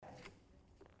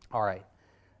All right.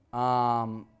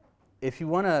 If you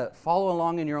want to follow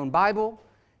along in your own Bible,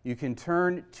 you can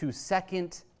turn to 2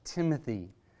 Timothy.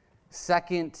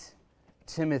 2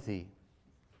 Timothy.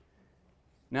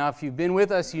 Now, if you've been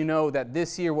with us, you know that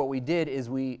this year what we did is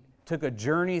we took a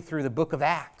journey through the book of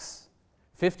Acts.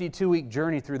 52-week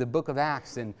journey through the book of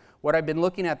Acts. And what I've been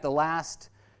looking at the last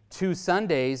 2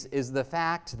 Sundays is the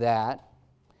fact that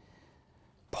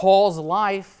Paul's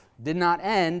life did not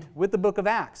end with the book of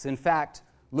Acts. In fact,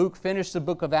 Luke finished the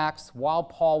book of Acts while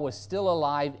Paul was still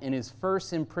alive in his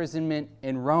first imprisonment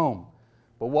in Rome.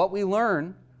 But what we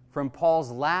learn from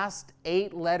Paul's last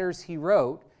 8 letters he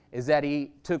wrote is that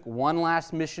he took one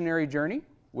last missionary journey,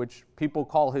 which people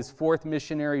call his 4th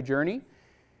missionary journey.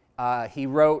 He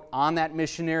wrote on that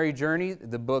missionary journey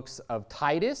the books of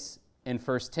Titus and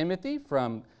 1 Timothy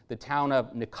from the town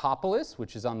of Nicopolis,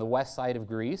 which is on the west side of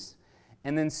Greece.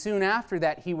 And then soon after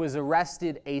that, he was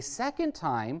arrested a second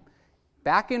time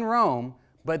back in Rome,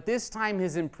 but this time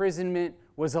his imprisonment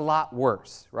was a lot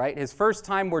worse, right? His first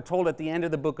time, we're told at the end of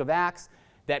the book of Acts,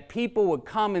 that people would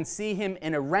come and see him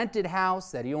in a rented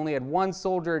house, that he only had one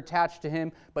soldier attached to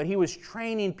him, but he was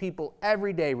training people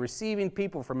every day, receiving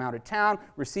people from out of town,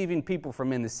 receiving people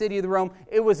from in the city of Rome.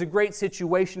 It was a great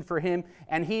situation for him,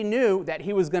 and he knew that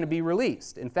he was going to be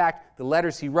released. In fact, the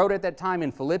letters he wrote at that time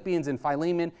in Philippians and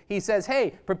Philemon, he says,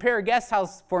 hey, prepare a guest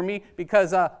house for me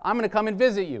because I'm going to come and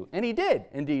visit you. And he did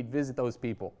indeed visit those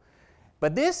people.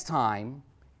 But this time,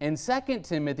 in 2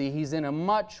 Timothy, he's in a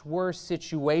much worse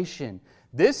situation.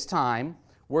 This time,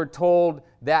 we're told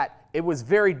that it was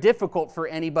very difficult for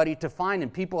anybody to find him.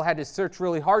 People had to search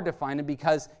really hard to find him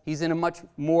because he's in a much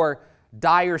more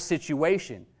dire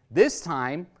situation. This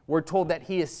time, we're told that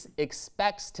he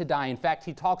expects to die. In fact,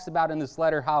 he talks about in this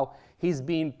letter how he's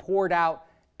being poured out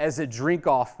as a drink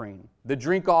offering. The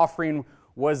drink offering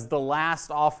was the last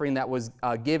offering that was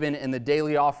given in the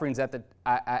daily offerings at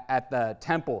the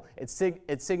temple. It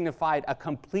signified a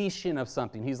completion of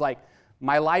something. He's like,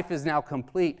 my life is now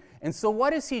complete. And so what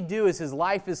does he do as his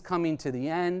life is coming to the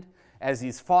end, as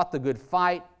he's fought the good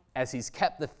fight, as he's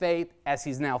kept the faith, as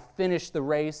he's now finished the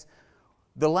race?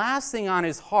 The last thing on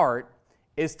his heart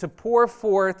is to pour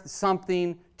forth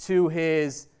something to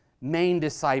his main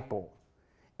disciple.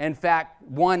 In fact,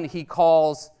 one he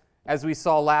calls, as we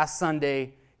saw last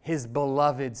Sunday, his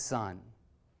beloved son,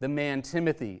 the man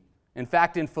Timothy. In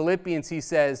fact, in Philippians he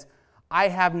says, I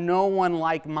have no one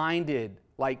like-minded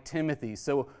like Timothy.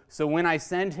 So when I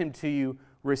send him to you,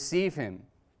 receive him.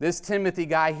 This Timothy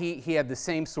guy, he had the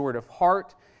same sort of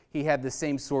heart. He had the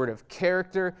same sort of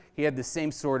character. He had the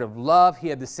same sort of love. He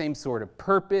had the same sort of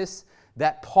purpose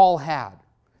that Paul had.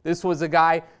 This was a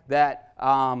guy that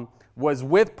was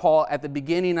with Paul at the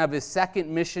beginning of his 2nd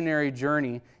missionary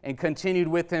journey and continued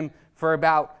with him for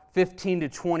about 15 to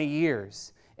 20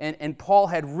 years. And Paul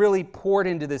had really poured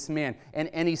into this man.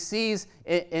 And he sees,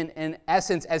 in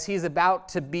essence, as he's about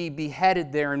to be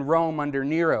beheaded there in Rome under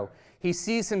Nero, he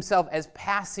sees himself as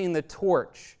passing the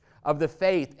torch of the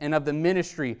faith and of the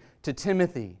ministry to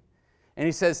Timothy. And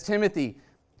he says, Timothy,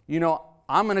 you know,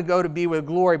 I'm going to go to be with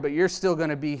glory, but you're still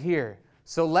going to be here.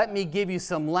 So let me give you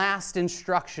some last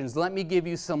instructions. Let me give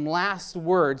you some last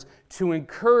words to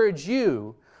encourage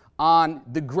you on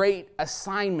the great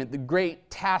assignment, the great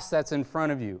task that's in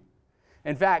front of you.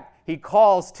 In fact, he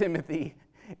calls Timothy,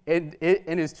 in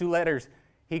his 2 letters,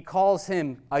 he calls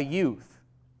him a youth.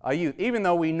 Even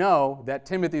though we know that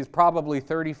Timothy is probably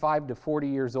 35 to 40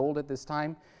 years old at this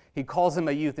time, he calls him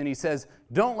a youth, and he says,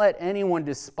 don't let anyone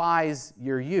despise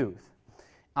your youth.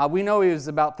 We know he was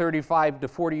about 35 to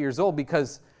 40 years old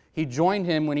because he joined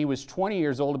him when he was 20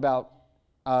 years old, about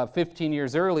 15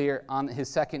 years earlier, on his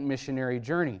 2nd missionary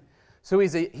journey. So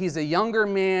he's a younger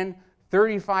man,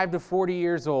 35 to 40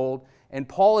 years old, and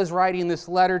Paul is writing this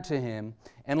letter to him.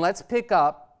 And let's pick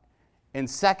up in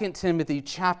 2 Timothy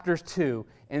chapter 2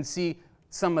 and see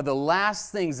some of the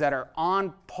last things that are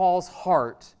on Paul's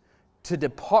heart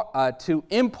to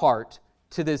impart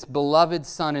to this beloved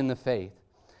son in the faith.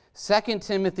 2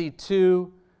 Timothy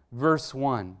 2, verse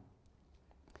 1.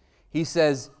 He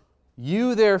says,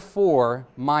 you therefore,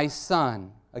 my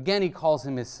son, again he calls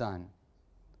him his son,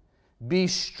 be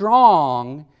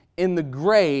strong in the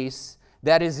grace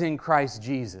that is in Christ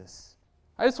Jesus.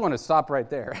 I just want to stop right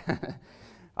there.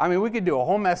 I mean, we could do a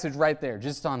whole message right there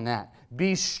just on that.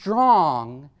 Be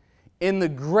strong in the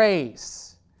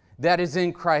grace that is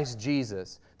in Christ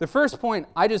Jesus. The first point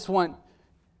I just want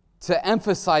to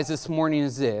emphasize this morning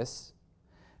is this: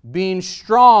 being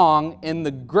strong in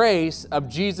the grace of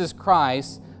Jesus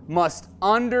Christ must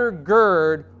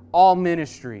undergird all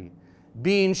ministry.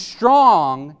 Being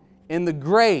strong in the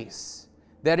grace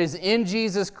that is in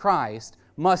Jesus Christ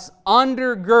must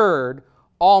undergird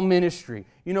all ministry.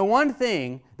 You know, one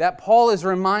thing that Paul is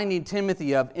reminding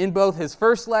Timothy of in both his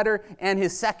first letter and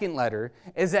his second letter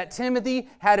is that Timothy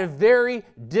had a very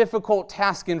difficult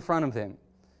task in front of him.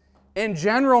 In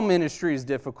general, ministry is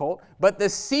difficult, but the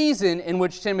season in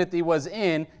which Timothy was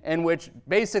in which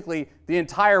basically the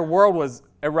entire world was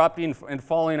erupting and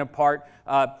falling apart.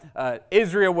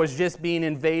 Israel was just being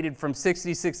invaded from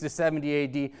 66 to 70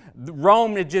 A.D.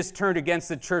 Rome had just turned against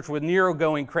the church with Nero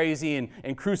going crazy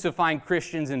and crucifying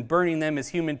Christians and burning them as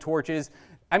human torches.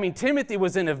 I mean, Timothy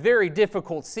was in a very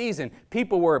difficult season.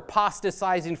 People were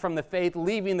apostatizing from the faith,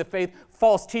 leaving the faith.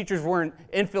 False teachers were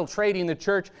infiltrating the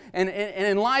church. And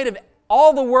in light of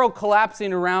all the world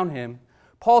collapsing around him,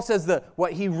 Paul says that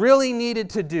what he really needed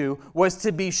to do was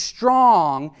to be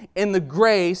strong in the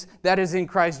grace that is in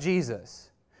Christ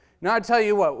Jesus. Now, I tell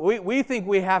you what, we think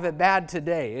we have it bad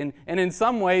today. And in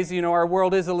some ways, you know, our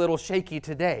world is a little shaky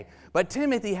today. But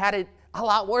Timothy had it a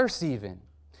lot worse even.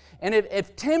 And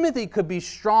if Timothy could be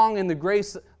strong in the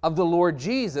grace of the Lord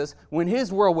Jesus when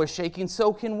his world was shaking,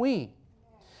 so can we.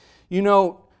 You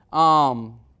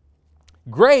know,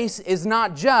 grace is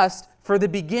not just for the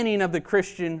beginning of the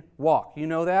Christian walk. You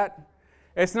know that?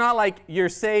 It's not like you're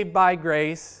saved by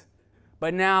grace,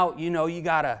 but now, you know, you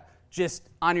got to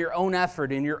just on your own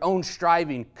effort and your own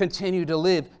striving continue to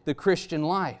live the Christian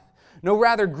life. No,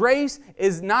 rather, grace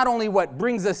is not only what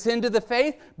brings us into the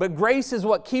faith, but grace is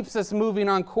what keeps us moving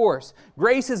on course.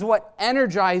 Grace is what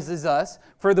energizes us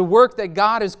for the work that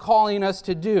God is calling us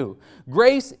to do.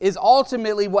 Grace is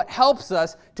ultimately what helps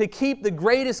us to keep the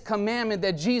greatest commandment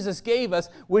that Jesus gave us,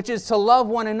 which is to love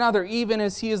one another even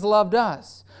as He has loved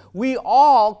us. We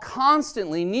all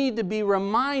constantly need to be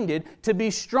reminded to be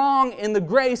strong in the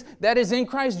grace that is in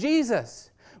Christ Jesus.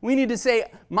 We need to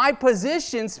say, my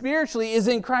position spiritually is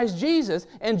in Christ Jesus,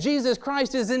 and Jesus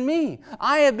Christ is in me.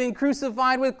 I have been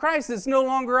crucified with Christ. It's no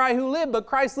longer I who live, but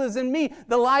Christ lives in me.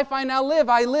 The life I now live,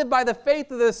 I live by the faith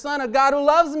of the Son of God who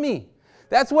loves me.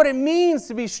 That's what it means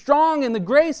to be strong in the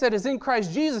grace that is in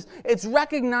Christ Jesus. It's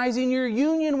recognizing your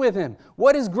union with Him.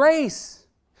 What is grace?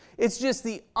 It's just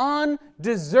the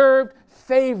undeserved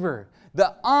favor,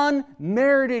 the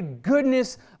unmerited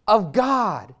goodness of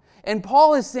God. And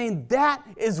Paul is saying that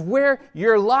is where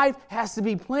your life has to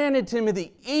be planted,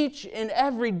 Timothy, each and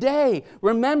every day.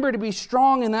 Remember to be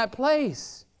strong in that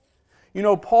place. You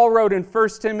know, Paul wrote in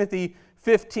 1 Timothy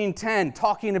 15:10,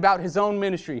 talking about his own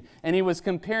ministry, and he was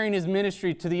comparing his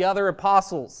ministry to the other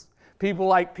apostles, people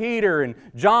like Peter and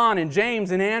John and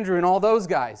James and Andrew and all those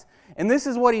guys. And this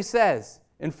is what he says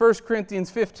in 1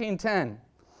 Corinthians 15:10.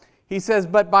 He says,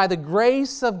 "But by the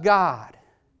grace of God,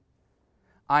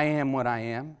 I am what I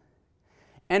am.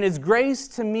 And His grace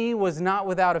to me was not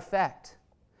without effect.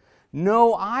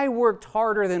 No, I worked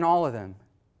harder than all of them."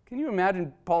 Can you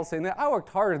imagine Paul saying that? I worked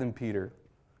harder than Peter.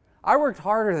 I worked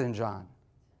harder than John.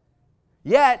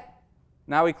 Yet,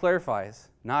 now he clarifies,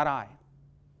 not I,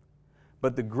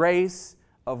 but the grace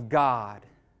of God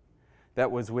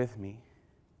that was with me.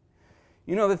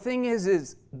 You know, the thing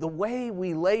is the way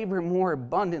we labor more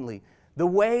abundantly, the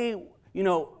way, you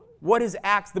know, what is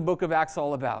Acts, the book of Acts,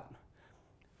 all about?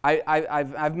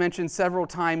 I've mentioned several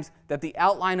times that the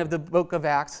outline of the book of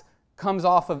Acts comes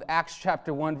off of Acts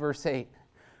chapter 1, verse 8,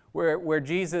 where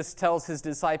Jesus tells His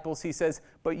disciples, He says,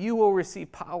 "But you will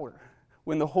receive power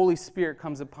when the Holy Spirit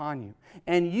comes upon you.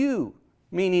 And you,"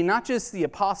 meaning not just the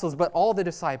apostles, but all the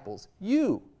disciples,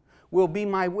 "you will be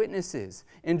my witnesses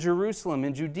in Jerusalem,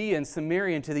 in Judea, and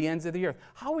Samaria, and to the ends of the earth."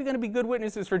 How are we going to be good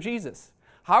witnesses for Jesus?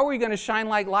 How are we going to shine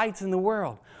like lights in the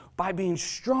world? By being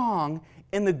strong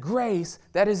in the grace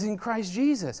that is in Christ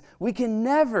Jesus. We can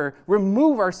never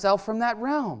remove ourselves from that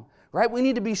realm, right? We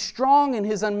need to be strong in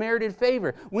His unmerited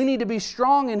favor. We need to be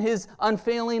strong in His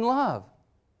unfailing love.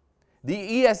 The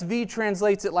ESV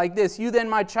translates it like this: "You then,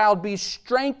 my child, be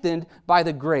strengthened by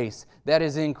the grace that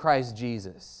is in Christ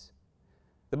Jesus."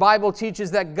 The Bible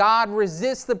teaches that God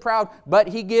resists the proud, but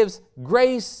He gives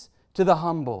grace to the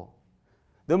humble.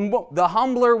 The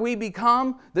humbler we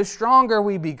become, the stronger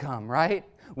we become, right?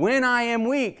 When I am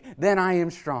weak, then I am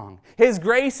strong. His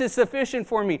grace is sufficient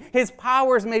for me. His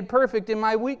power is made perfect in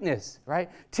my weakness, right?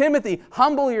 Timothy,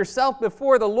 humble yourself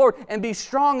before the Lord and be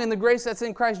strong in the grace that's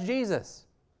in Christ Jesus.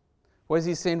 What does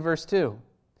he say in verse 2?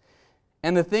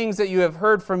 "And the things that you have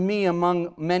heard from me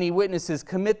among many witnesses,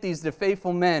 commit these to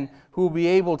faithful men who will be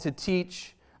able to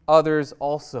teach others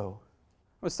also."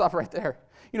 Let's stop right there.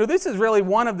 You know, this is really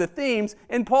one of the themes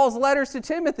in Paul's letters to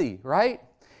Timothy, right?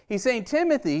 He's saying,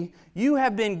 Timothy, you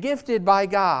have been gifted by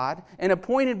God and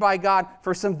appointed by God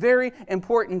for some very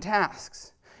important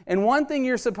tasks. And one thing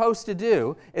you're supposed to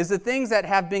do is the things that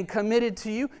have been committed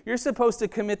to you, you're supposed to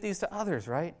commit these to others,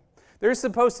 right? There's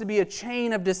supposed to be a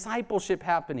chain of discipleship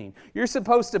happening. You're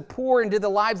supposed to pour into the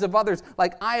lives of others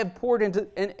like I have poured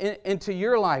into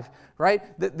your life,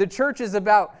 right? The church is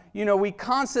about, we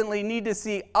constantly need to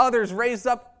see others raised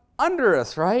up under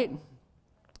us, right?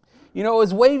 It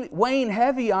was weighing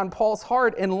heavy on Paul's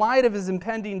heart in light of his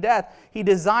impending death. He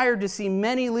desired to see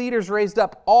many leaders raised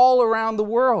up all around the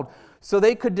world so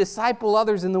they could disciple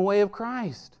others in the way of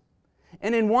Christ.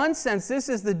 And in one sense, this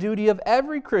is the duty of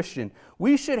every Christian.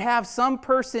 We should have some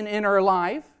person in our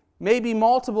life, maybe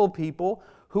multiple people,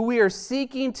 who we are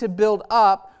seeking to build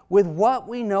up with what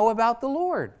we know about the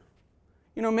Lord.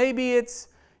 Maybe it's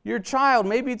your child,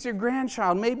 maybe it's your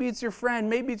grandchild, maybe it's your friend,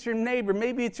 maybe it's your neighbor,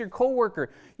 maybe it's your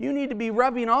coworker. You need to be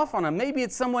rubbing off on them. Maybe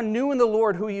it's someone new in the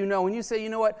Lord who you know, and you say,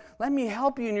 let me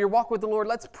help you in your walk with the Lord.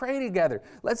 Let's pray together.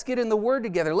 Let's get in the Word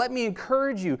together. Let me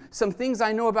encourage you. Some things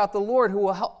I know about the Lord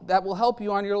that will help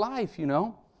you on your life,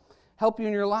 help you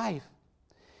in your life.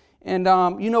 And,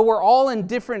 we're all in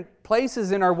different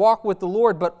places in our walk with the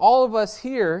Lord, but all of us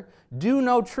here do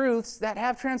know truths that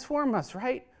have transformed us,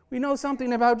 right? We know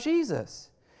something about Jesus.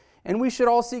 And we should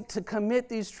all seek to commit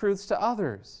these truths to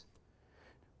others.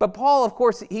 But Paul, of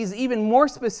course, he's even more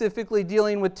specifically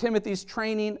dealing with Timothy's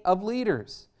training of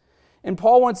leaders. And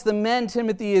Paul wants the men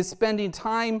Timothy is spending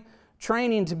time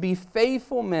training to be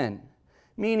faithful men.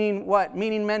 Meaning what?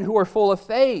 Meaning men who are full of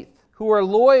faith, who are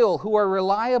loyal, who are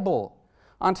reliable.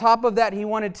 On top of that, he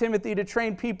wanted Timothy to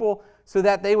train people so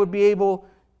that they would be able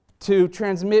to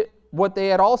transmit what they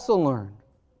had also learned.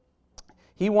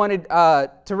 He wanted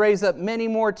to raise up many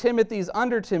more Timothys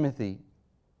under Timothy.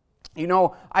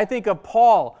 I think of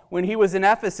Paul when he was in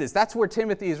Ephesus. That's where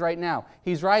Timothy is right now.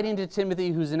 He's writing to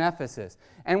Timothy who's in Ephesus.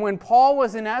 And when Paul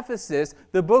was in Ephesus,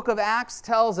 the book of Acts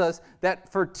tells us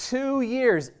that for 2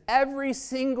 years, every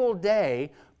single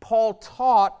day, Paul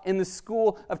taught in the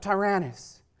school of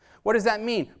Tyrannus. What does that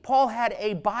mean? Paul had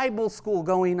a Bible school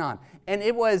going on. And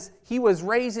he was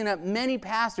raising up many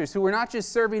pastors who were not just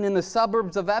serving in the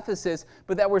suburbs of Ephesus,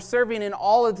 but that were serving in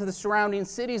all of the surrounding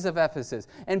cities of Ephesus.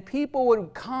 And people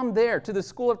would come there to the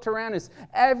school of Tyrannus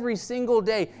every single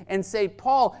day and say,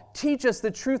 Paul, teach us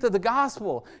the truth of the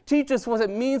gospel. Teach us what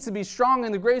it means to be strong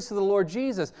in the grace of the Lord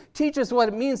Jesus. Teach us what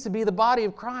it means to be the body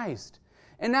of Christ.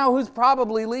 And now who's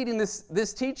probably leading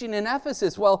this teaching in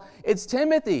Ephesus? Well, it's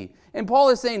Timothy. And Paul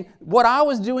is saying, what I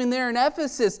was doing there in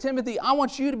Ephesus, Timothy, I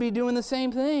want you to be doing the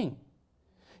same thing.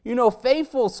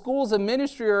 Faithful schools of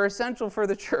ministry are essential for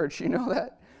the church. You know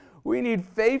that? We need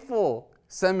faithful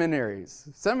seminaries.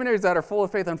 Seminaries that are full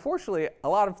of faith. Unfortunately, a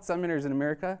lot of seminaries in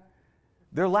America,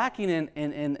 they're lacking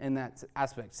in that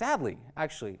aspect. Sadly,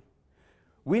 actually.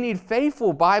 We need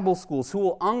faithful Bible schools who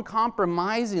will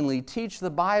uncompromisingly teach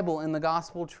the Bible and the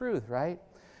gospel truth, right?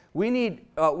 We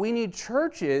need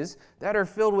churches that are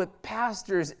filled with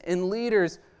pastors and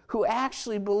leaders who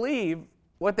actually believe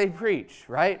what they preach,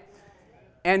 right?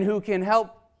 And who can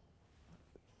help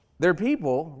their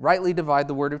people rightly divide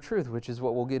the word of truth, which is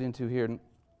what we'll get into here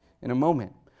in a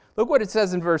moment. Look what it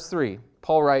says in verse 3.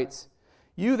 Paul writes,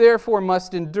 "You therefore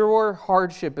must endure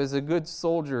hardship as a good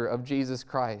soldier of Jesus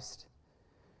Christ.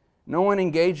 No one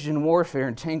engaged in warfare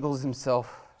entangles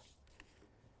himself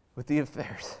with the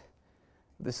affairs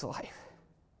of this life,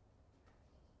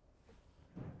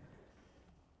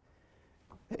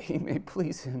 that he may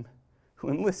please him who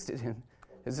enlisted him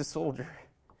as a soldier.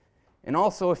 And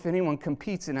also, if anyone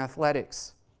competes in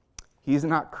athletics, he is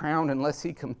not crowned unless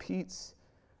he competes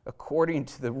according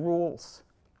to the rules.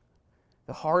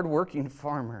 The hard-working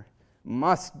farmer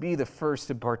must be the first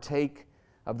to partake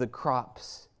of the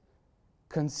crops.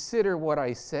 Consider what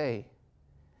I say,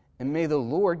 and may the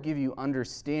Lord give you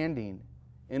understanding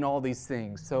in all these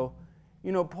things." So,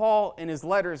 Paul in his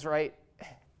letters, right,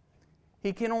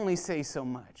 he can only say so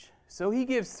much. So he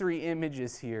gives 3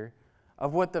 images here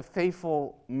of what the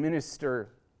faithful minister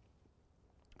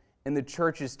in the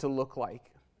church is to look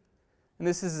like. And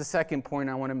this is the second point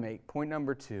I want to make. Point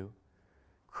number 2.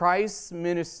 Christ's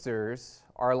ministers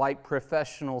are like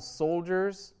professional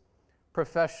soldiers,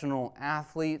 professional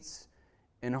athletes,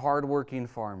 and hardworking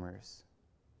farmers.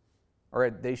 Or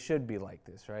they should be like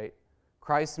this, right?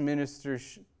 Christ's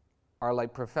ministers are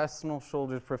like professional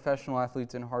soldiers, professional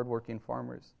athletes, and hardworking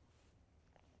farmers.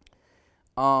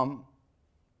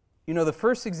 The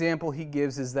first example he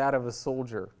gives is that of a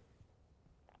soldier.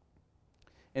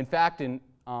 In fact,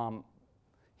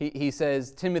 he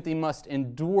says, Timothy must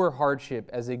endure hardship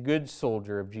as a good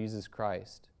soldier of Jesus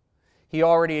Christ. He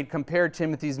already had compared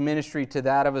Timothy's ministry to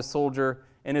that of a soldier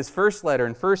in his first letter,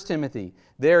 in 1 Timothy.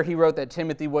 There he wrote that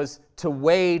Timothy was to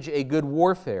wage a good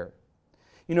warfare.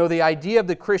 You know, the idea of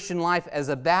the Christian life as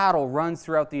a battle runs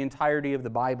throughout the entirety of the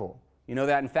Bible. You know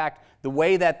that, in fact, the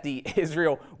way that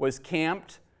Israel was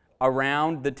camped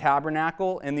around the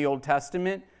tabernacle in the Old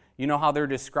Testament, you know how they're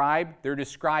described? They're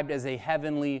described as a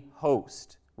heavenly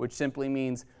host, which simply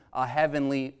means a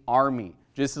heavenly army.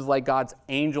 Just as like God's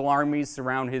angel armies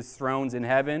surround his thrones in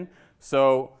heaven,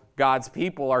 so God's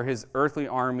people are his earthly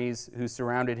armies who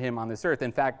surrounded him on this earth.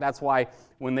 In fact, that's why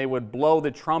when they would blow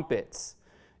the trumpets,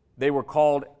 they were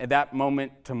called at that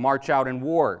moment to march out in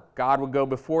war. God would go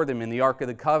before them in the Ark of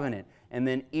the Covenant, and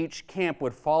then each camp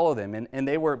would follow them, and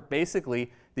they were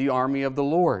basically the army of the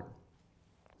Lord.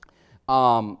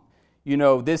 You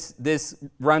know, this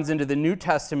runs into the New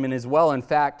Testament as well. In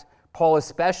fact, Paul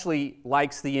especially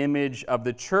likes the image of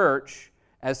the church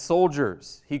as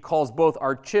soldiers. He calls both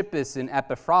Archippus and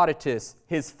Epaphroditus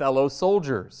his fellow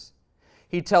soldiers.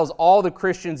 He tells all the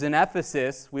Christians in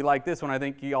Ephesus, we like this one, I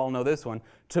think you all know this one,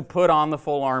 to put on the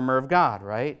full armor of God,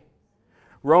 right?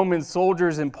 Roman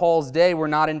soldiers in Paul's day were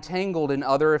not entangled in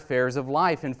other affairs of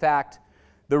life. In fact,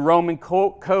 the Roman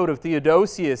code of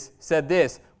Theodosius said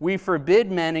this: "We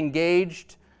forbid men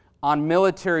engaged on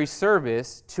military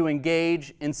service to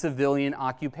engage in civilian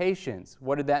occupations."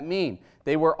 What did that mean?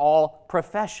 They were all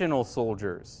professional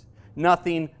soldiers,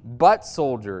 nothing but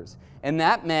soldiers. And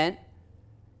that meant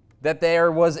that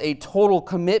there was a total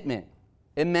commitment.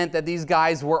 It meant that these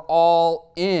guys were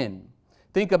all in.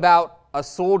 Think about a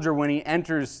soldier when he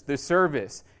enters the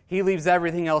service. He leaves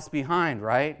everything else behind,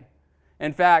 right?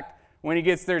 In fact, when he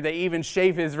gets there, they even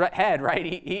shave his head, right?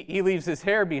 He leaves his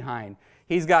hair behind.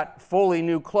 He's got fully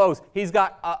new clothes. He's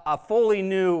got a fully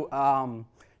new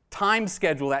time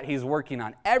schedule that he's working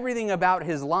on. Everything about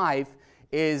his life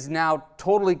is now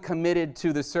totally committed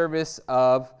to the service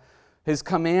of his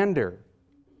commander.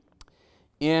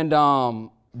 And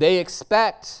they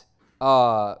expect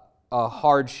a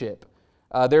hardship.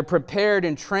 They're prepared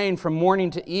and trained from morning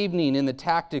to evening in the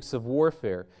tactics of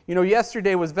warfare. You know,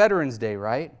 yesterday was Veterans Day,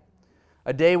 right?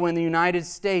 A day when the United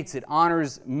States, it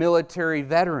honors military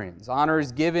veterans. Honor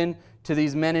is given to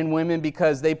these men and women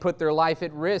because they put their life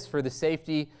at risk for the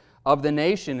safety of the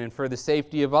nation and for the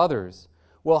safety of others.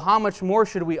 Well, how much more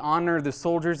should we honor the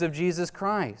soldiers of Jesus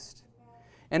Christ?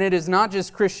 And it is not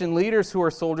just Christian leaders who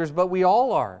are soldiers, but we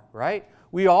all are, right?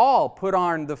 We all put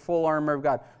on the full armor of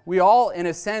God. We all, in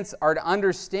a sense, are to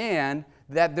understand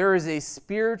that there is a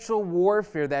spiritual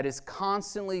warfare that is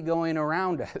constantly going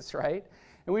around us, right?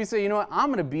 And we say, you know what, I'm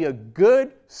going to be a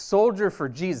good soldier for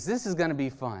Jesus. This is going to be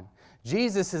fun.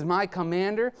 Jesus is my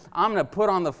commander. I'm going to put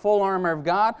on the full armor of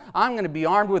God. I'm going to be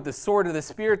armed with the sword of the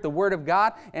Spirit, the Word of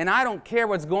God. And I don't care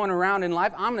what's going around in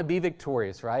life. I'm going to be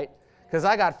victorious, right? Because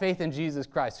I got faith in Jesus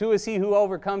Christ. Who is he who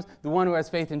overcomes? The one who has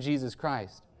faith in Jesus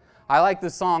Christ. I like the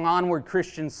song, Onward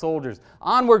Christian Soldiers.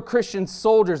 Onward Christian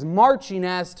soldiers marching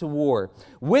as to war,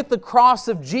 with the cross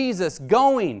of Jesus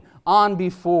going on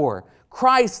before.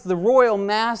 Christ, the royal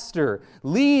master,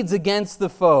 leads against the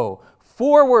foe.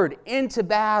 Forward into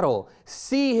battle,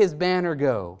 see his banner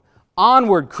go.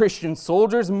 Onward, Christian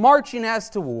soldiers, marching as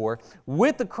to war,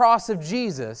 with the cross of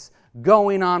Jesus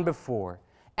going on before.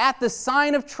 At the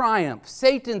sign of triumph,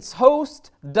 Satan's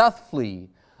host doth flee.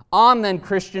 On then,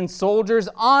 Christian soldiers,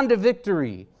 on to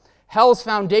victory. Hell's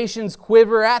foundations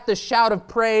quiver at the shout of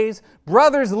praise.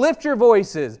 Brothers, lift your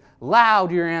voices,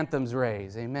 loud your anthems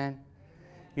raise. Amen.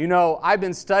 You know, I've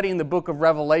been studying the book of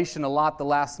Revelation a lot the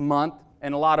last month,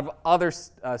 and a lot of other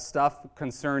stuff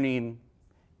concerning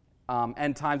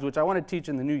end times, which I want to teach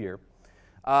in the new year.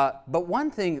 But one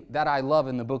thing that I love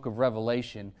in the book of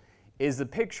Revelation is the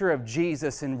picture of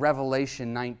Jesus in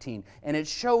Revelation 19. And it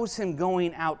shows him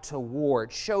going out to war.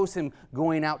 It shows him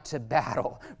going out to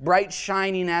battle, bright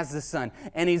shining as the sun.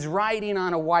 And he's riding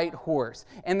on a white horse.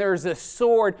 And there's a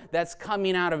sword that's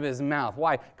coming out of his mouth.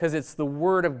 Why? Because it's the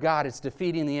word of God. It's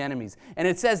defeating the enemies. And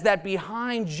it says that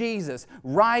behind Jesus,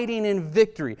 riding in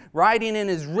victory, riding in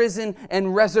his risen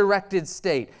and resurrected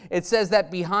state, it says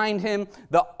that behind him,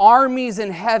 the armies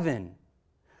in heaven,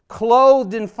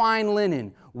 clothed in fine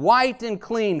linen, white and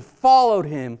clean, followed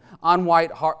him on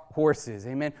white horses.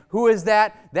 Amen. Who is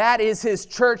that? That is his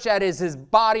church. That is his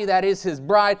body. That is his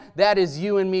bride. That is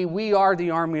you and me. We are the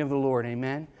army of the Lord.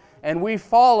 Amen. And we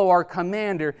follow our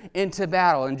commander into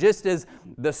battle. And just as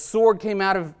the sword came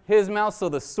out of his mouth, so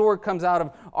the sword comes out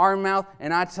of our mouth.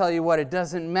 And I tell you what, it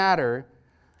doesn't matter.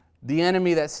 The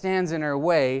enemy that stands in our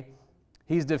way,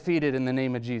 he's defeated in the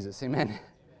name of Jesus. Amen.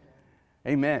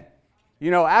 Amen.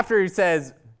 You know, after he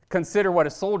says, consider what a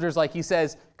soldier is like, he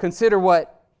says, consider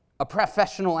what a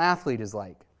professional athlete is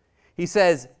like. He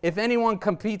says, if anyone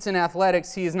competes in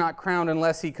athletics, he is not crowned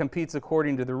unless he competes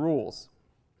according to the rules.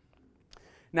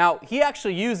 Now, he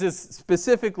actually uses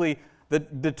specifically,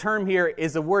 the term here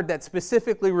is a word that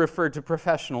specifically referred to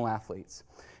professional athletes.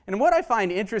 And what I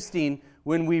find interesting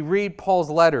when we read Paul's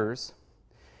letters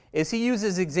is he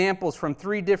uses examples from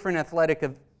 3 different athletic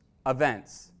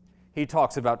events. He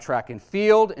talks about track and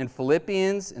field in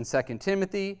Philippians and 2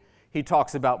 Timothy. He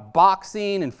talks about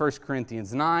boxing in 1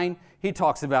 Corinthians 9. He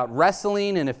talks about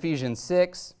wrestling in Ephesians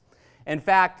 6. In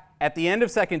fact, at the end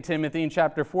of 2 Timothy in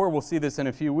chapter 4, we'll see this in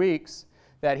a few weeks,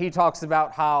 that he talks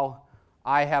about how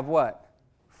I have what?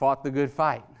 Fought the good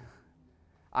fight.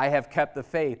 I have kept the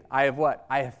faith. I have what?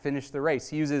 I have finished the race.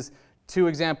 He uses 2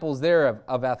 examples there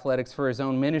of athletics for his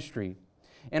own ministry.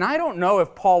 And I don't know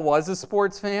if Paul was a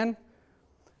sports fan,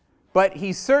 but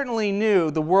he certainly knew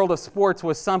the world of sports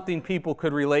was something people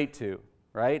could relate to,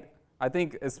 right? I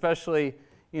think especially,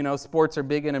 sports are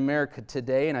big in America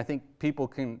today, and I think people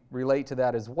can relate to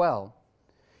that as well.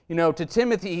 To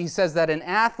Timothy, he says that an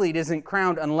athlete isn't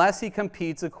crowned unless he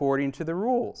competes according to the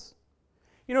rules.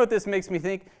 You know what this makes me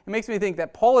think? It makes me think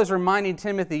that Paul is reminding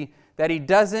Timothy that he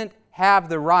doesn't have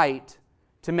the right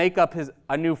to make up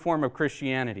a new form of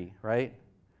Christianity, right?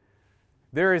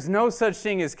 There is no such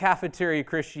thing as cafeteria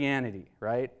Christianity,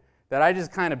 right? That I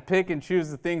just kind of pick and choose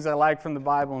the things I like from the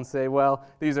Bible and say, well,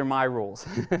 these are my rules.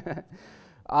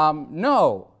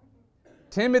 No.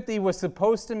 Timothy was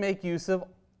supposed to make use of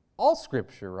all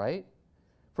Scripture, right?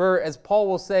 For as Paul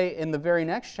will say in the very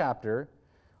next chapter,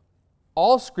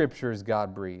 all Scripture is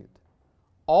God-breathed.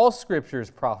 All Scripture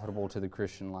is profitable to the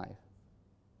Christian life.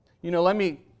 Let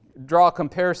me draw a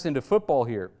comparison to football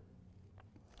here.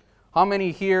 How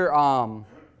many here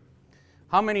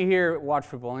watch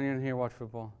football? Anyone here watch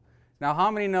football? Now, how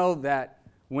many know that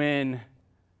when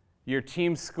your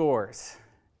team scores,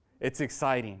 it's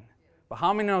exciting? But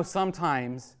how many know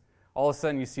sometimes all of a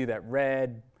sudden you see that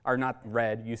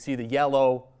you see the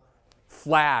yellow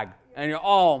flag, and you're,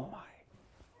 oh my,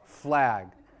 flag.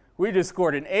 We just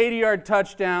scored an 80-yard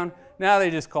touchdown. Now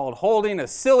they just called holding, a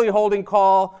silly holding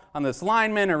call on this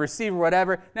lineman or receiver,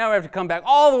 whatever. Now we have to come back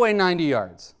all the way 90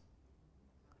 yards.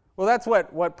 Well, that's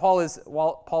what Paul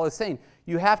is saying.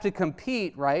 You have to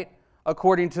compete, right,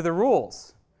 according to the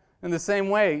rules. In the same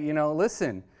way,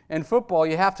 listen, in football,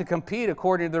 you have to compete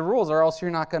according to the rules or else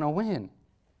you're not going to win.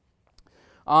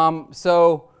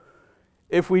 So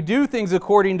if we do things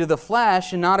according to the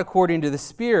flesh and not according to the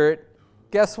Spirit,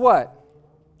 guess what?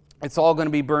 It's all going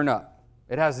to be burned up.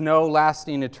 It has no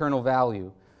lasting eternal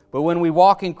value. But when we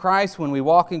walk in Christ, when we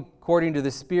walk according to the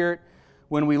Spirit,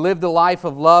 when we live the life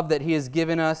of love that He has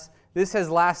given us, this has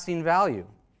lasting value.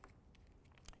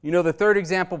 The third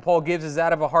example Paul gives is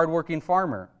that of a hardworking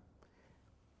farmer.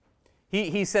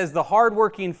 He says the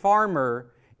hardworking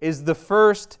farmer is the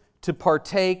first to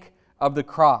partake of the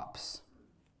crops.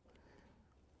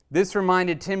 This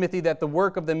reminded Timothy that the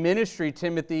work of the ministry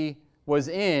Timothy was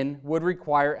in would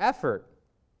require effort,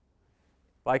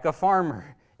 like a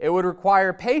farmer. It would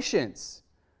require patience,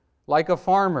 like a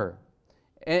farmer.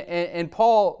 And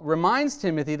Paul reminds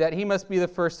Timothy that he must be the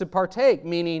first to partake,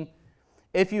 meaning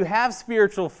if you have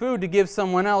spiritual food to give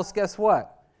someone else, guess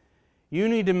what? You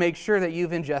need to make sure that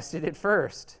you've ingested it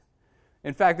first.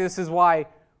 In fact, this is why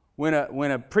when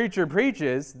a preacher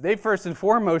preaches, they first and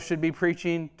foremost should be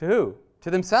preaching to who?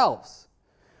 To themselves.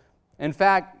 In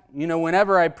fact,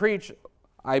 whenever I preach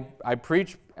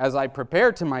as I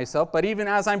prepare to myself, but even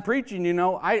as I'm preaching,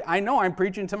 I know I'm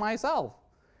preaching to myself.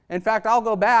 In fact, I'll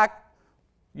go back,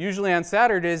 usually on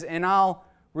Saturdays, and I'll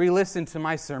re-listen to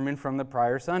my sermon from the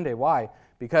prior Sunday. Why?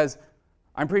 Because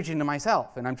I'm preaching to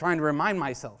myself, and I'm trying to remind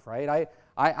myself, right?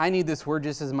 I need this word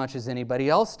just as much as anybody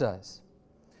else does.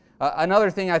 Another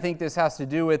thing I think this has to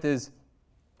do with is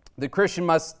the Christian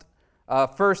must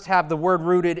first have the word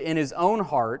rooted in his own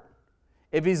heart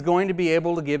if he's going to be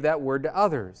able to give that word to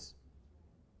others.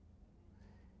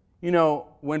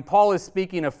 When Paul is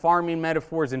speaking of farming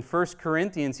metaphors in 1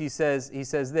 Corinthians, he says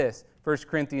this, 1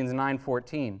 Corinthians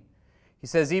 9:14. He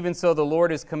says, even so the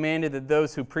Lord has commanded that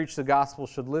those who preach the gospel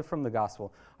should live from the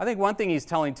gospel. I think one thing he's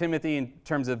telling Timothy in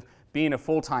terms of being a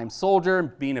full-time soldier,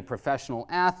 being a professional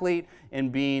athlete,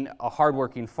 and being a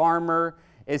hardworking farmer,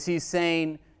 is he's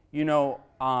saying,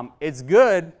 it's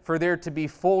good for there to be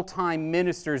full-time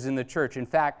ministers in the church. In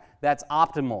fact, that's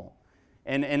optimal.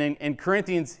 And in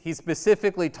Corinthians, he's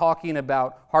specifically talking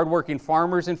about hardworking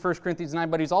farmers in 1 Corinthians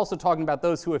 9, but he's also talking about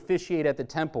those who officiate at the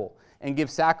temple and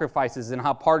give sacrifices and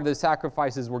how part of the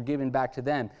sacrifices were given back to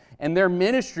them. And their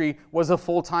ministry was a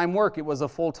full-time work. It was a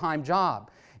full-time job.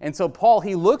 And so Paul,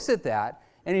 he looks at that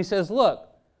and he says, look,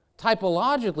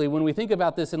 typologically, when we think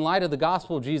about this in light of the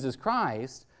gospel of Jesus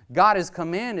Christ, God has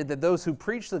commanded that those who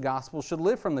preach the gospel should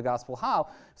live from the gospel. How?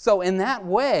 So in that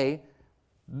way,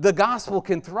 the gospel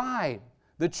can thrive.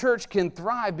 The church can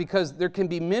thrive because there can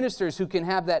be ministers who can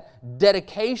have that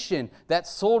dedication that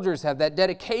soldiers have, that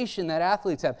dedication that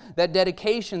athletes have, that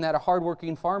dedication that a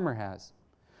hardworking farmer has.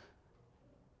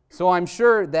 So I'm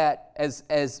sure that as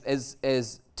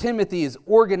Timothy is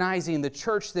organizing the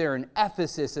church there in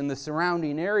Ephesus and the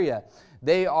surrounding area,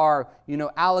 they are,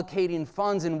 allocating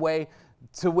funds in a way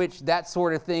to which that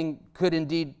sort of thing could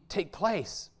indeed take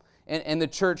place. And the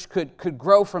church could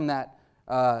grow from that,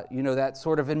 that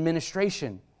sort of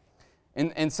administration.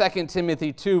 In 2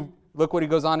 Timothy 2, look what he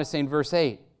goes on to say in verse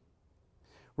 8.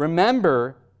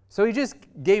 Remember, so he just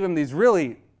gave him these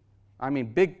really,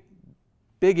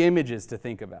 big images to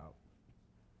think about.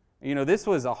 This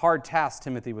was a hard task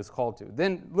Timothy was called to.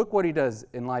 Then look what he does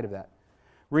in light of that.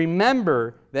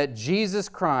 Remember that Jesus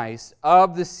Christ,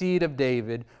 of the seed of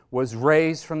David, was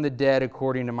raised from the dead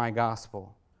according to my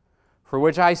gospel, for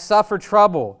which I suffer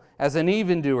trouble as an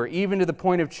evildoer, even to the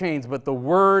point of chains, but the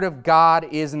word of God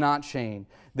is not chained.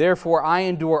 Therefore I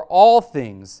endure all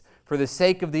things for the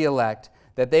sake of the elect,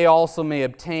 that they also may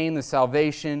obtain the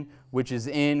salvation which is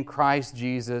in Christ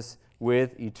Jesus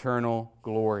with eternal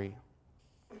glory.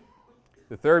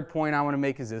 The third point I want to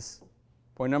make is this,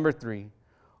 point number 3.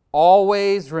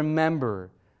 Always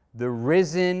remember the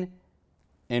risen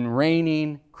and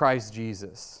reigning Christ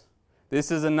Jesus. This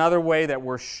is another way that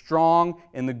we're strong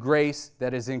in the grace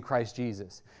that is in Christ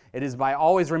Jesus. It is by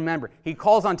always remember. He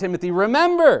calls on Timothy,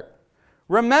 remember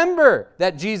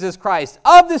that Jesus Christ,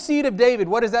 of the seed of David.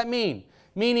 What does that mean?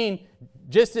 Meaning,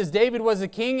 just as David was a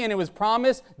king and it was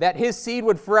promised that his seed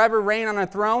would forever reign on a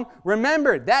throne,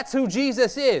 remember, that's who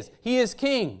Jesus is. He is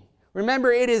king.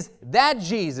 Remember, it is that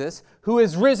Jesus who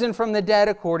is risen from the dead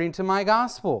according to my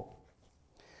gospel.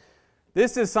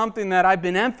 This is something that I've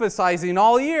been emphasizing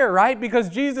all year, right? Because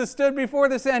Jesus stood before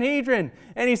the Sanhedrin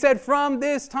and He said, from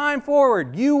this time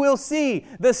forward, you will see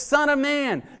the Son of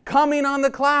Man coming on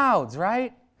the clouds,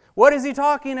 right? What is He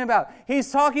talking about?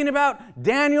 He's talking about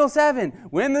Daniel 7,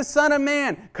 when the Son of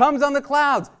Man comes on the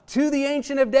clouds to the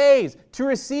Ancient of Days to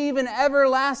receive an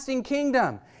everlasting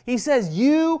kingdom. He says,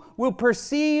 you will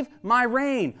perceive my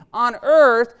reign. On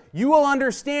earth, you will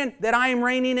understand that I am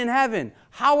reigning in heaven.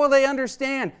 How will they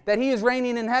understand that He is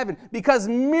reigning in heaven? Because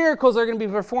miracles are going to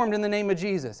be performed in the name of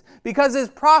Jesus. Because His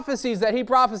prophecies that He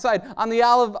prophesied on the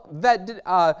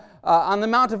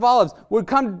Mount of Olives would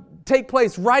take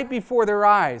place right before their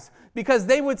eyes. Because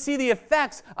they would see the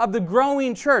effects of the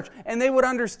growing church and they would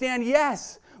understand,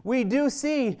 yes, we do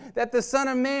see that the Son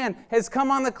of Man has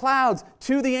come on the clouds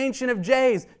to the Ancient of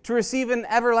Days to receive an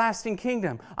everlasting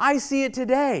kingdom. I see it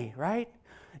today, right?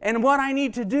 And what I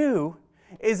need to do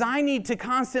is I need to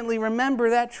constantly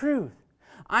remember that truth.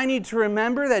 I need to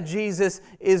remember that Jesus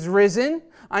is risen.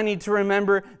 I need to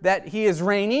remember that He is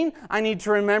reigning. I need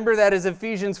to remember that, as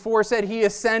Ephesians 4 said, He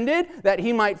ascended, that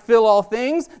He might fill all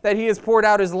things, that He has poured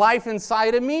out His life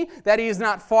inside of me, that He is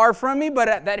not far from me,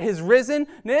 but that His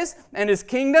risenness and His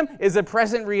kingdom is a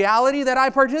present reality that I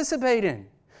participate in.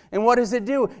 And what does it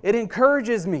do? It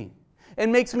encourages me. It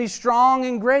makes me strong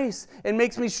in grace. It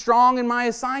makes me strong in my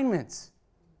assignments.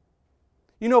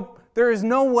 There is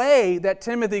no way that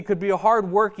Timothy could be a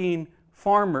hard-working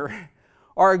farmer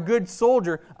or a good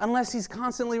soldier unless he's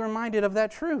constantly reminded of that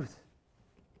truth.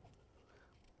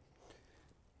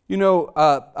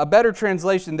 A better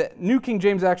translation, the New King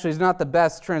James actually is not the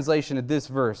best translation of this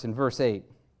verse, in verse 8,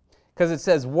 because it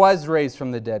says, was raised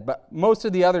from the dead. But most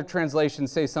of the other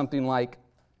translations say something like,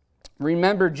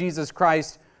 remember Jesus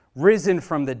Christ risen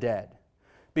from the dead.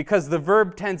 Because the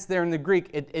verb tense there in the Greek,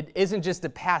 it isn't just a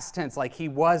past tense like He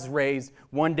was raised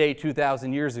one day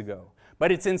 2,000 years ago.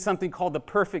 But it's in something called the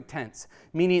perfect tense,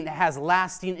 meaning it has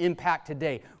lasting impact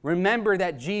today. Remember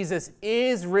that Jesus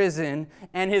is risen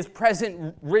and His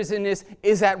present risenness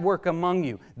is at work among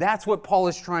you. That's what Paul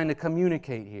is trying to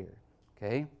communicate here.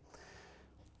 Okay?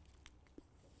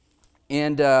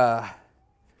 And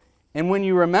when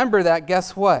you remember that,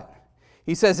 guess what?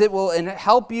 He says it will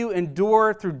help you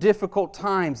endure through difficult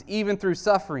times, even through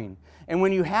suffering. And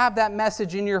when you have that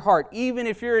message in your heart, even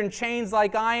if you're in chains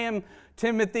like I am,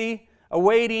 Timothy,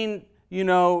 awaiting,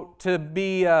 to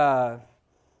be enter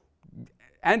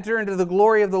into the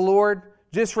glory of the Lord,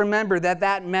 just remember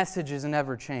that message is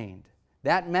never chained.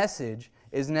 That message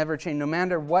is never chained, no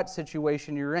matter what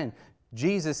situation you're in.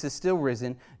 Jesus is still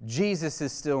risen. Jesus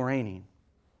is still reigning.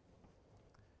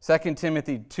 2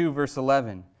 Timothy 2, verse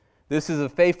 11. This is a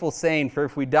faithful saying, for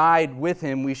if we died with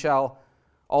Him, we shall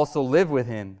also live with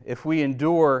Him. If we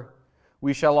endure,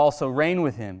 we shall also reign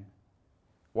with Him.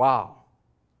 Wow.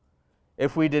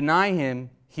 If we deny Him,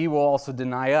 He will also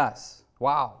deny us.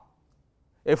 Wow.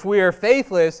 If we are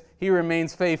faithless, He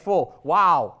remains faithful.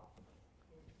 Wow.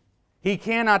 He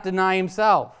cannot deny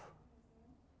himself.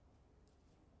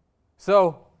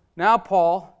 So now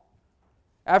Paul,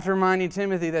 after reminding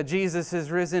Timothy that Jesus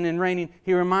is risen and reigning,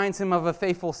 he reminds him of a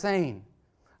faithful saying.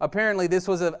 Apparently this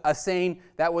was a saying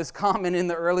that was common in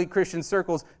the early Christian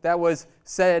circles that was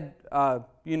said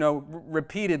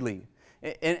repeatedly.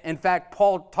 In fact,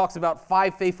 Paul talks about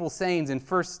 5 faithful sayings in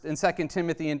 1st and 2nd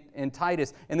Timothy and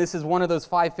Titus, and this is one of those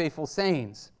 5 faithful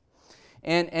sayings.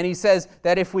 And he says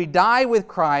that if we die with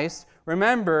Christ,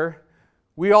 remember,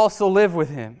 we also live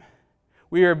with him.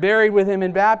 We are buried with him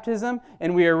in baptism,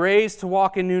 and we are raised to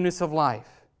walk in newness of life.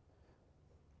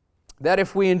 That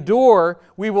if we endure,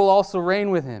 we will also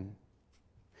reign with him.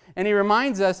 And he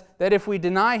reminds us that if we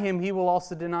deny him, he will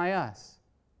also deny us.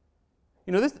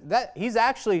 You know,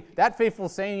 that faithful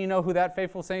saying, you know who that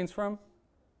faithful saying is from?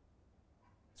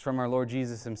 It's from our Lord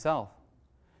Jesus himself.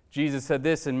 Jesus said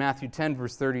this in Matthew 10,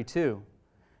 verse 32.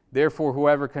 Therefore,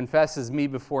 whoever confesses me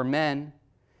before men,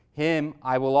 him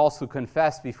I will also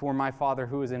confess before my Father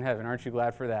who is in heaven. Aren't you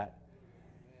glad for that?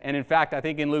 And in fact, I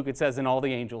think in Luke it says in all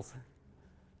the angels.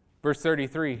 Verse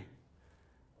 33,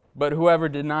 but whoever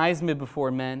denies me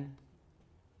before men,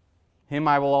 him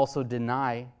I will also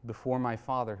deny before my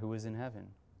Father who is in heaven.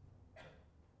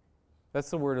 That's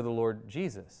the word of the Lord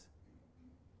Jesus.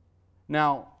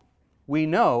 Now, we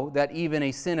know that even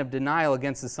a sin of denial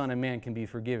against the Son of Man can be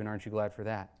forgiven. Aren't you glad for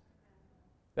that?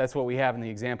 That's what we have in the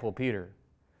example of Peter.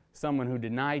 Someone who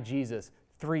denied Jesus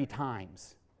 3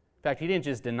 times. In fact, he didn't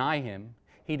just deny him.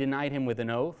 He denied him with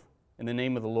an oath. In the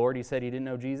name of the Lord, he said he didn't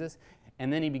know Jesus.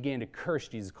 And then he began to curse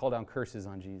Jesus, call down curses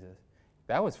on Jesus.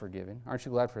 That was forgiven. Aren't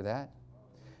you glad for that?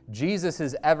 Jesus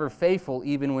is ever faithful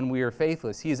even when we are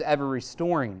faithless. He is ever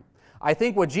restoring. I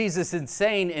think what Jesus is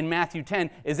saying in Matthew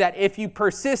 10 is that if you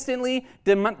persistently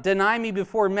deny me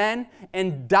before men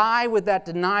and die with that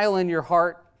denial in your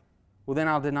heart, well, then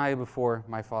I'll deny you before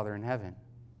my Father in heaven.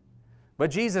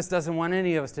 But Jesus doesn't want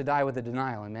any of us to die with a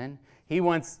denial, amen? He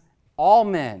wants all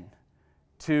men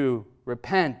to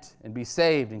repent and be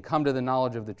saved and come to the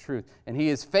knowledge of the truth. And he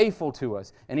is faithful to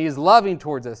us, and he is loving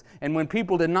towards us. And when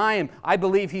people deny him, I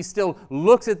believe he still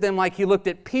looks at them like he looked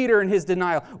at Peter in his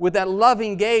denial, with that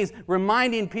loving gaze,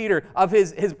 reminding Peter of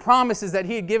his promises that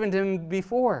he had given to him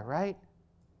before, right?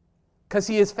 Because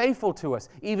he is faithful to us,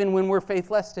 even when we're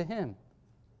faithless to him.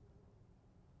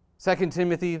 2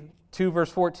 Timothy 2,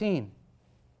 verse 14.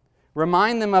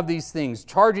 Remind them of these things,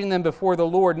 charging them before the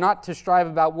Lord not to strive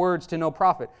about words to no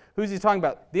profit. Who's he talking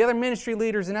about? The other ministry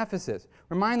leaders in Ephesus.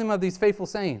 Remind them of these faithful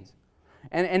sayings.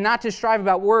 And not to strive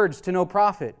about words to no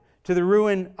profit, to the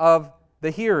ruin of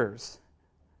the hearers.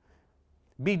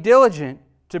 Be diligent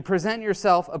to present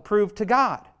yourself approved to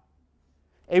God,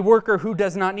 a worker who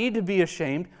does not need to be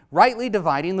ashamed, rightly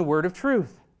dividing the word of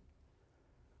truth.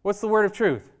 What's the word of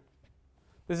truth?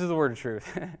 This is the word of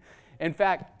truth. In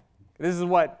fact, this is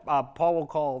what Paul will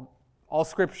call all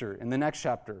Scripture in the next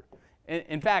chapter.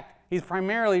 In fact, he's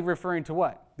primarily referring to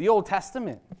what? The Old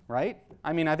Testament, right?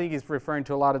 I mean, I think he's referring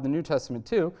to a lot of the New Testament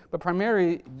too, but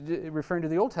primarily referring to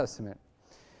the Old Testament.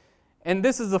 And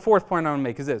this is the 4th point I want to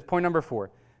make, is this. Point number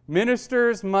 4.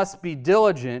 Ministers must be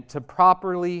diligent to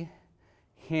properly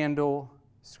handle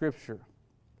Scripture.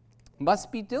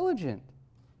 Must be diligent.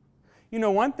 You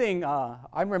know, one thing,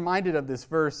 I'm reminded of this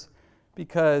verse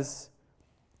because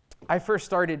I first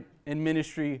started in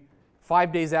ministry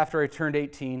 5 days after I turned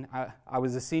 18. I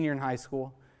was a senior in high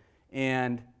school,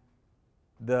 and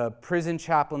the prison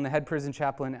chaplain, the head prison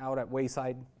chaplain out at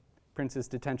Wayside Princess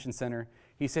Detention Center,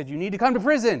 he said, you need to come to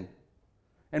prison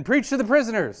and preach to the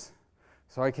prisoners.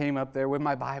 So I came up there with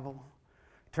my Bible,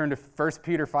 turned to 1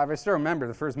 Peter 5. I still remember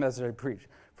the first message I preached.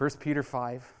 1 Peter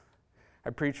 5. I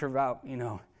preached for about,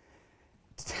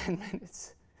 10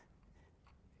 minutes.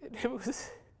 It was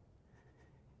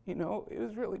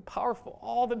really powerful.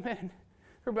 All the men,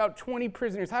 there were about 20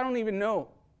 prisoners. I don't even know.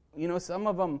 Some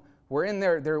of them were in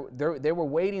there. They were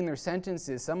waiting their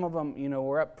sentences. Some of them,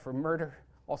 were up for murder,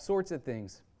 all sorts of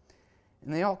things.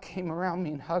 And they all came around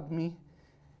me and hugged me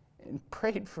and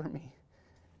prayed for me.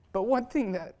 But one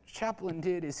thing that chaplain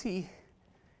did is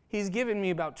he's given me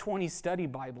about 20 study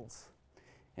Bibles.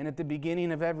 And at the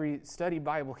beginning of every study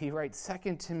Bible, he writes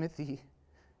 2 Timothy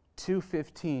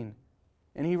 2:15.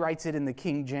 And he writes it in the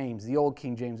King James, the old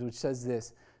King James, which says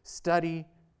this, study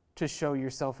to show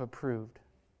yourself approved,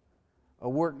 a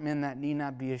workman that need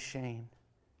not be ashamed,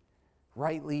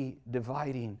 rightly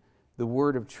dividing the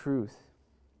word of truth.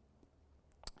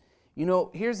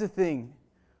 Here's the thing.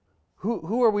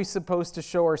 Who are we supposed to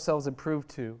show ourselves approved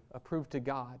to? Approved to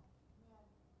God.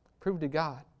 Approved to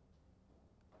God.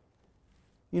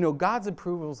 God's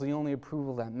approval is the only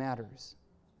approval that matters.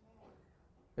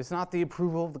 It's not the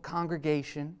approval of the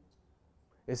congregation.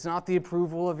 It's not the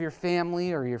approval of your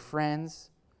family or your friends.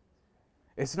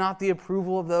 It's not the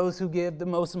approval of those who give the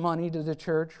most money to the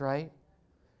church, right?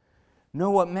 No,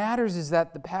 what matters is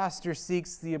that the pastor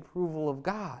seeks the approval of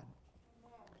God.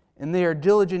 And they are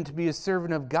diligent to be a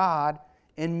servant of God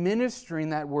in ministering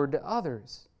that word to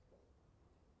others.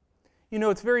 You know,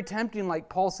 it's very tempting, like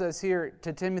Paul says here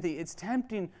to Timothy, it's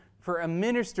tempting for a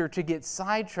minister to get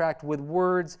sidetracked with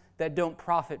words that don't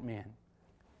profit man.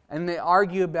 And they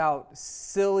argue about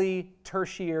silly,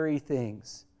 tertiary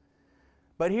things.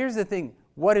 But here's the thing.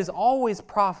 What is always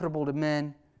profitable to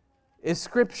men is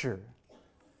Scripture.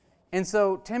 And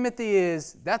so Timothy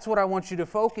that's what I want you to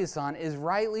focus on, is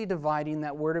rightly dividing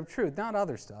that word of truth, not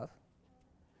other stuff.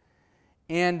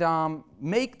 And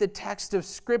make the text of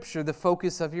Scripture the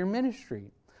focus of your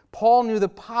ministry. Paul knew the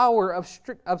power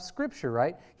of Scripture,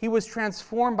 right? He was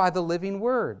transformed by the living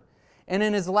Word. And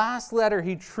in his last letter,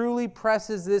 he truly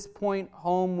presses this point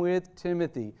home with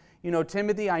Timothy. You know,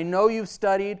 Timothy, I know you've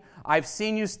studied. I've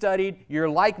seen you studied. You're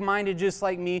like-minded just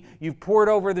like me. You've pored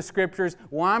over the Scriptures.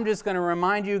 Well, I'm just going to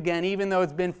remind you again, even though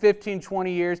it's been 15,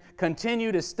 20 years,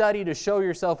 continue to study to show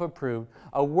yourself approved,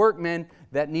 a workman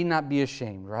that need not be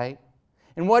ashamed, right?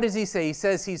 And what does he say? He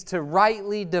says he's to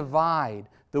rightly divide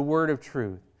the word of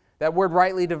truth. That word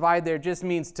rightly divide there just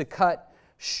means to cut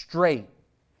straight.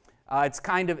 It's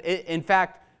kind of, in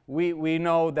fact, we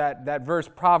know that verse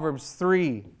Proverbs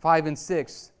 3, 5, and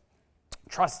 6.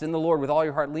 Trust in the Lord with all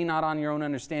your heart. Lean not on your own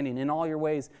understanding. In all your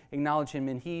ways acknowledge Him,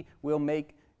 and He will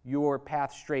make your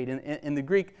path straight. In the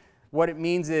Greek, what it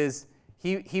means is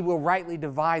He will rightly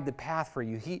divide the path for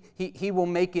you. He will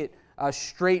make it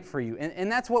straight for you.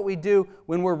 And that's what we do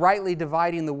when we're rightly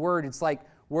dividing the Word. It's like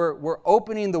we're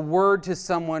opening the Word to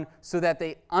someone so that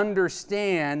they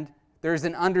understand. There's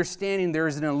an understanding,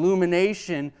 there's an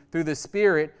illumination through the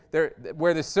Spirit,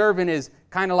 where the servant is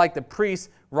kind of like the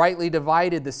priest, rightly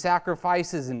divided the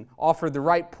sacrifices and offered the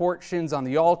right portions on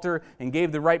the altar and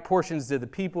gave the right portions to the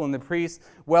people and the priests.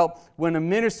 Well, when a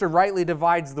minister rightly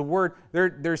divides the word,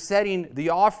 they're setting the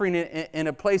offering in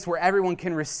a place where everyone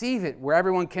can receive it, where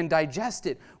everyone can digest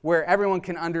it, where everyone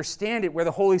can understand it, where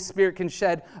the Holy Spirit can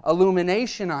shed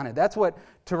illumination on it. That's what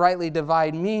to rightly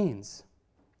divide means.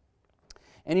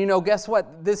 And you know, guess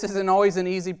what? This isn't always an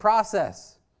easy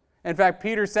process. In fact,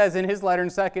 Peter says in his letter in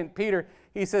 2 Peter,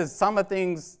 he says some of the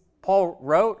things Paul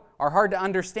wrote are hard to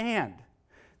understand.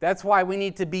 That's why we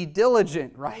need to be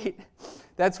diligent, right?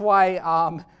 That's why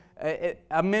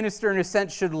a minister, in a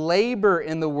sense, should labor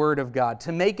in the Word of God,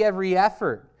 to make every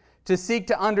effort, to seek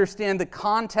to understand the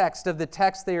context of the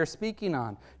text they are speaking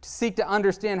on, to seek to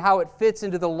understand how it fits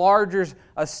into the larger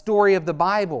story of the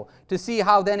Bible, to see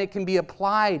how then it can be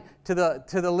applied to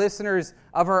the listeners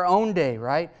of our own day,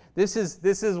 right? This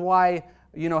is why,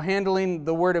 you know, handling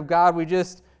the Word of God, we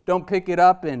just don't pick it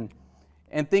up and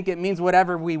think it means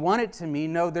whatever we want it to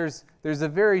mean. No, there's a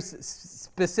very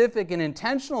specific and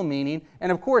intentional meaning,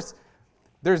 and of course,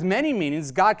 there's many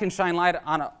meanings. God can shine light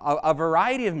on a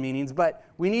variety of meanings, but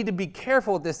we need to be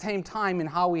careful at the same time in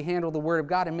how we handle the Word of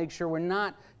God and make sure we're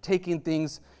not taking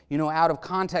things, you know, out of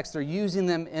context or using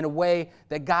them in a way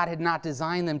that God had not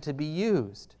designed them to be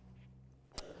used.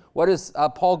 What does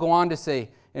Paul go on to say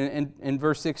in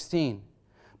verse 16?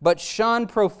 But shun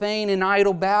profane and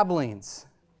idle babblings.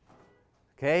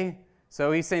 Okay?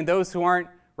 So he's saying those who aren't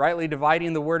rightly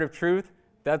dividing the word of truth,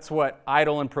 that's what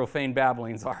idle and profane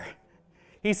babblings are.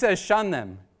 He says shun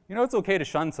them. You know, it's okay to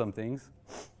shun some things.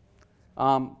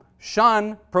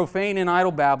 Shun profane and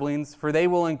idle babblings, for they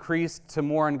will increase to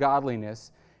more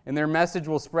ungodliness, and their message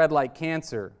will spread like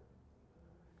cancer.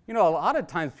 You know, a lot of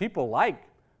times people like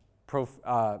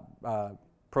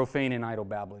profane and idle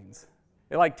babblings.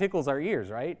 It like tickles our ears,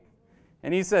 right?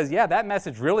 And he says, yeah, that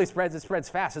message really spreads. It spreads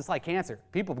fast. It's like cancer.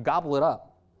 People gobble it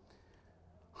up.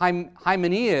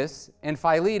 Hymenaeus and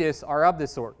Philetus are of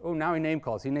this sort. Oh, now he name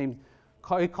calls.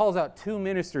 He calls out 2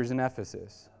 ministers in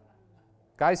Ephesus.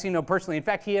 Guys he know personally. In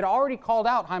fact, he had already called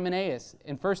out Hymenaeus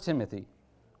in 1 Timothy.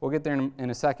 We'll get there in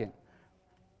a second.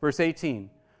 Verse 18.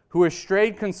 Who are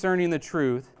strayed concerning the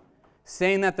truth,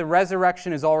 saying that the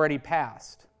resurrection is already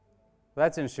past. Well,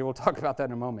 that's interesting. We'll talk about that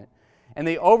in a moment. And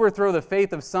they overthrow the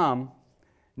faith of some.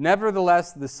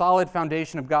 Nevertheless, the solid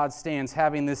foundation of God stands,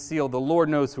 having this seal, the Lord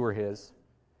knows who are His.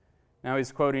 Now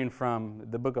he's quoting from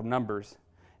the book of Numbers.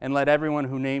 And let everyone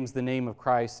who names the name of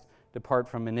Christ depart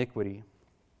from iniquity.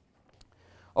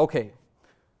 Okay,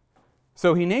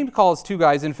 so he calls 2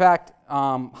 guys. In fact,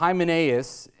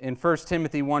 Hymenaeus, in 1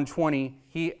 Timothy 1:20,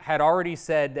 he had already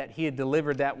said that he had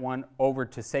delivered that one over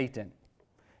to Satan.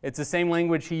 It's the same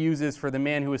language he uses for the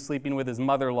man who was sleeping with his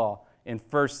mother-in-law in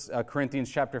 1 Corinthians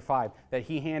chapter 5, that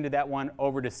he handed that one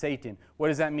over to Satan. What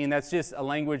does that mean? That's just a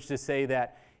language to say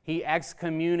that he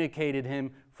excommunicated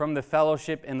him from the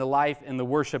fellowship and the life and the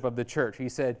worship of the church. He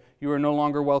said, you are no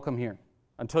longer welcome here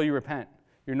until you repent.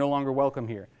 You're no longer welcome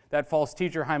here. That false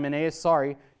teacher, Hymenaeus,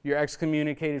 sorry, you're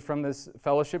excommunicated from this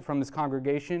fellowship, from this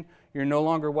congregation. You're no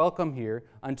longer welcome here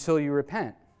until you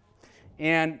repent.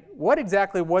 And what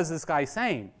exactly was this guy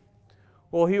saying?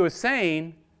 Well, he was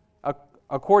saying,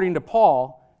 according to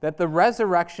Paul, that the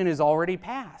resurrection is already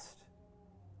past.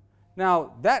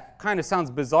 Now, that kind of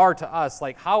sounds bizarre to us.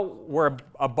 Like, how were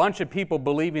a bunch of people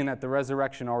believing that the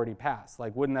resurrection already passed?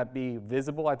 Like, wouldn't that be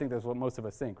visible? I think that's what most of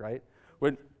us think, right?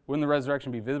 Wouldn't the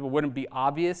resurrection be visible? Wouldn't it be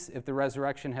obvious if the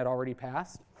resurrection had already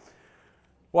passed?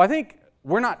 Well, I think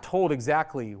we're not told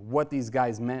exactly what these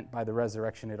guys meant by the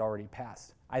resurrection had already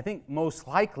passed. I think most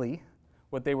likely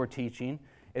what they were teaching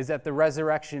is that the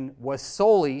resurrection was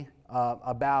solely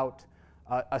about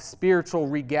a spiritual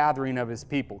regathering of his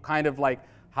people, kind of like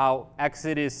how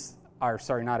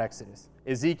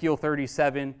Ezekiel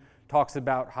 37 talks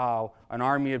about how an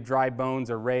army of dry bones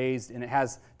are raised, and it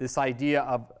has this idea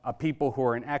of a people who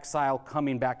are in exile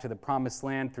coming back to the promised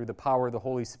land through the power of the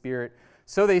Holy Spirit.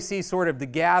 So they see sort of the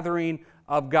gathering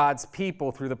of God's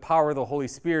people through the power of the Holy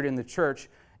Spirit in the church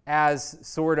as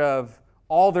sort of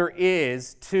all there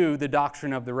is to the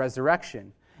doctrine of the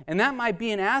resurrection. And that might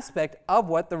be an aspect of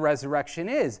what the resurrection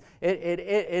is.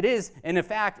 It is, and in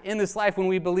fact, in this life when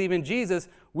we believe in Jesus,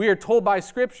 we are told by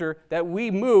Scripture that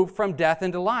we move from death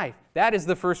into life. That is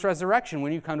the first resurrection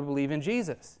when you come to believe in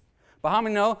Jesus. But how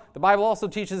many know the Bible also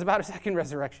teaches about a second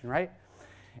resurrection, right?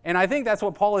 And I think that's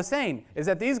what Paul is saying, is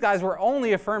that these guys were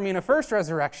only affirming a first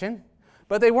resurrection,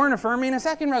 but they weren't affirming a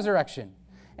second resurrection.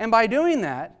 And by doing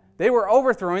that, they were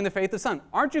overthrowing the faith of some.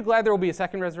 Aren't you glad there will be a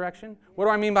second resurrection? What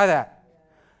do I mean by that?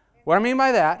 What I mean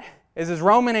by that is, as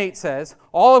Romans 8 says,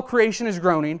 all of creation is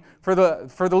groaning for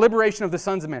the liberation of the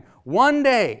sons of men. One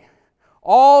day,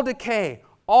 all decay,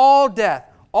 all death,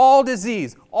 all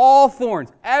disease, all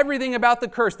thorns, everything about the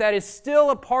curse that is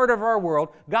still a part of our world,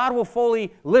 God will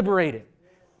fully liberate it.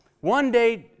 One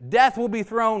day, death will be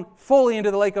thrown fully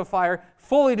into the lake of fire,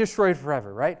 fully destroyed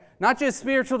forever, right? Not just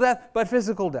spiritual death, but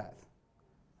physical death.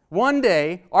 One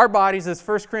day, our bodies, as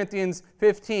 1 Corinthians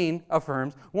 15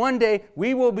 affirms, one day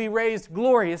we will be raised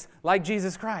glorious like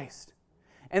Jesus Christ.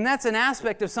 And that's an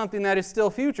aspect of something that is still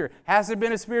future. Has there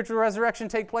been a spiritual resurrection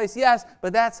take place? Yes,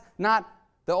 but that's not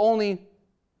the only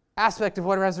aspect of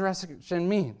what resurrection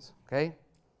means, okay?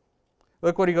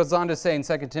 Look what he goes on to say in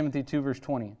 2 Timothy 2, verse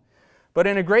 20. But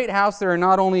in a great house there are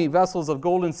not only vessels of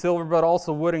gold and silver, but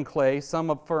also wood and clay,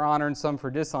 some for honor and some for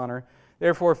dishonor.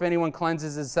 Therefore, if anyone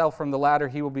cleanses himself from the latter,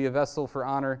 he will be a vessel for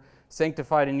honor,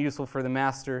 sanctified and useful for the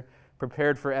master,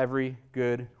 prepared for every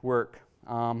good work.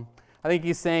 I think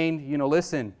he's saying,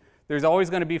 listen, there's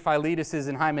always going to be Philetuses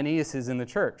and Hymenaeuses in the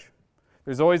church.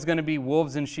 There's always going to be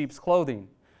wolves in sheep's clothing.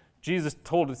 Jesus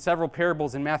told several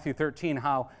parables in Matthew 13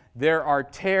 how there are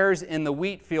tares in the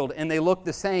wheat field and they look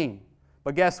the same.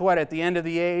 But guess what? At the end of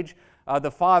the age,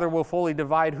 the Father will fully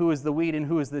divide who is the wheat and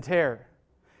who is the tare.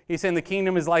 He's saying the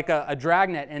kingdom is like a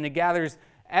dragnet, and it gathers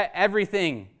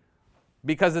everything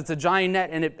because it's a giant net,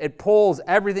 and it pulls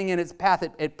everything in its path.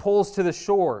 It pulls to the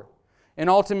shore. And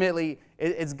ultimately,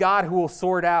 it's God who will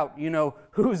sort out,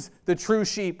 who's the true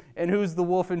sheep and who's the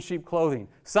wolf in sheep clothing.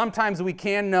 Sometimes we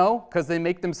can know because they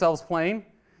make themselves plain.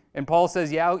 And Paul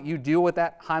says, yeah, you deal with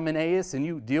that Hymenaeus and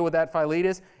you deal with that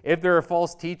Philetus. If they're a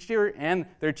false teacher and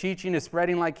their teaching is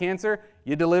spreading like cancer,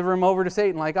 you deliver them over to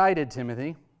Satan like I did,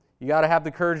 Timothy. You got to have the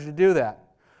courage to do that.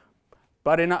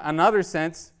 But in another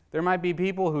sense, there might be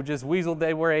people who just weaseled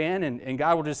their way in, and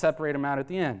God will just separate them out at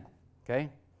the end. Okay?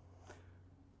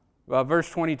 Verse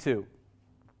 22.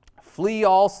 Flee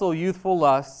also youthful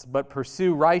lusts, but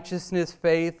pursue righteousness,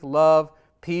 faith, love,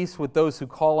 peace with those who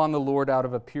call on the Lord out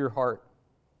of a pure heart.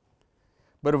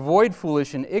 But avoid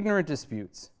foolish and ignorant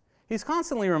disputes. He's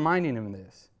constantly reminding him of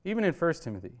this, even in 1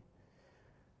 Timothy.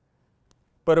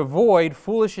 But avoid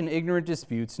foolish and ignorant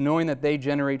disputes, knowing that they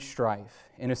generate strife.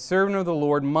 And a servant of the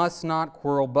Lord must not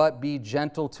quarrel, but be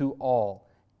gentle to all,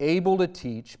 able to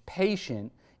teach,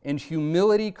 patient, in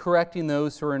humility correcting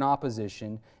those who are in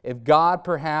opposition, if God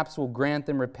perhaps will grant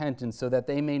them repentance so that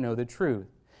they may know the truth,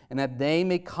 and that they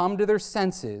may come to their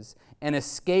senses and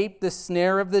escape the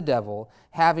snare of the devil,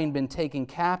 having been taken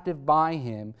captive by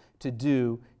him to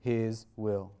do his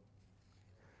will.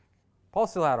 Paul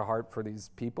still had a heart for these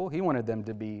people. He wanted them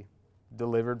to be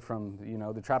delivered from,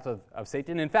 the traps of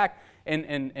Satan. In fact,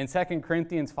 in 2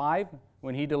 Corinthians 5,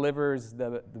 when he delivers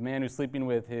the man who's sleeping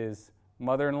with his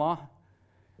mother-in-law,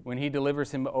 when he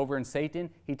delivers him over in Satan,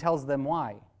 he tells them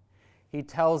why. he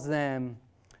tells them,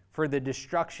 for the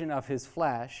destruction of his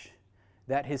flesh,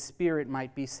 that his spirit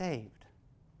might be saved.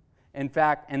 In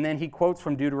fact, and then he quotes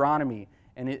from Deuteronomy,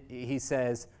 and he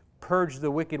says, purge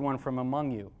the wicked one from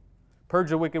among you. Purge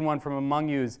the wicked one from among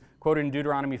you is quoted in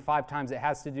Deuteronomy 5 times. It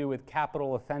has to do with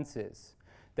capital offenses.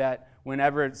 That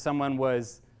whenever someone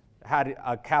had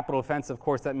a capital offense, of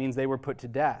course, that means they were put to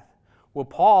death. Well,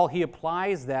 Paul, he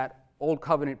applies that old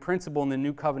covenant principle in the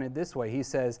new covenant this way. He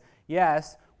says,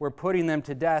 yes, we're putting them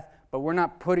to death, but we're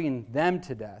not putting them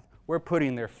to death. We're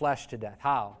putting their flesh to death.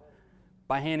 How?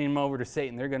 By handing them over to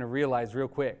Satan. They're going to realize real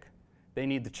quick they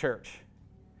need the church.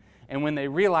 And when they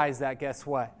realize that, guess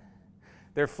what?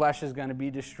 Their flesh is going to be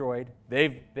destroyed.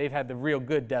 They've had the real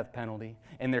good death penalty,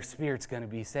 and their spirit's going to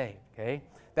be saved. Okay?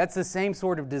 That's the same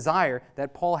sort of desire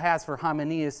that Paul has for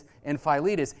Hymenaeus and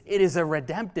Philetus. It is a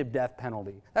redemptive death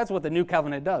penalty. That's what the new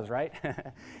covenant does, right?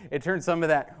 It turns some of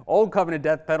that old covenant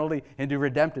death penalty into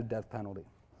redemptive death penalty.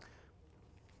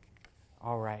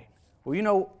 All right.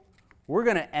 Well, we're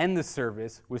going to end the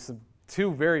service with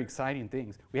two very exciting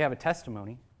things. We have a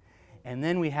testimony, and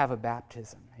then we have a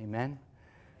baptism. Amen?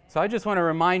 So I just want to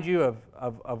remind you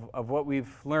of what we've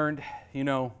learned.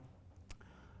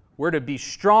 We're to be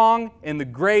strong in the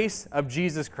grace of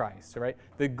Jesus Christ. All right?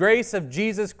 The grace of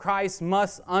Jesus Christ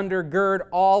must undergird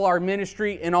all our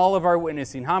ministry and all of our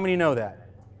witnessing. How many know that?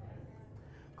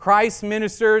 Christ's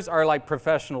ministers are like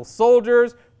professional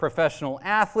soldiers, professional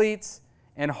athletes,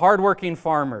 and hardworking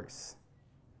farmers.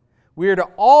 We are to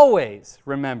always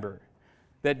remember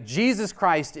that Jesus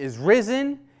Christ is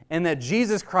risen and that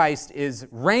Jesus Christ is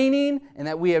reigning and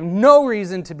that we have no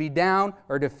reason to be down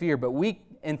or to fear, but we,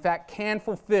 in fact, can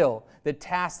fulfill the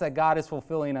task that God is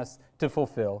fulfilling us to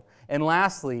fulfill. And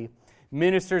lastly,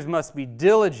 ministers must be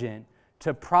diligent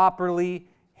to properly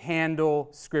handle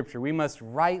Scripture. We must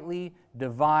rightly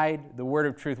divide the word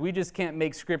of truth. We just can't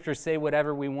make Scripture say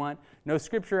whatever we want. No,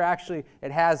 Scripture actually,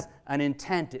 it has an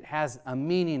intent, it has a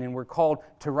meaning, and we're called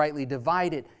to rightly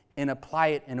divide it and apply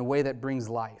it in a way that brings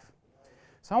life.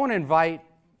 So I want to invite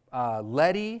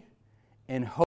Letty and Hope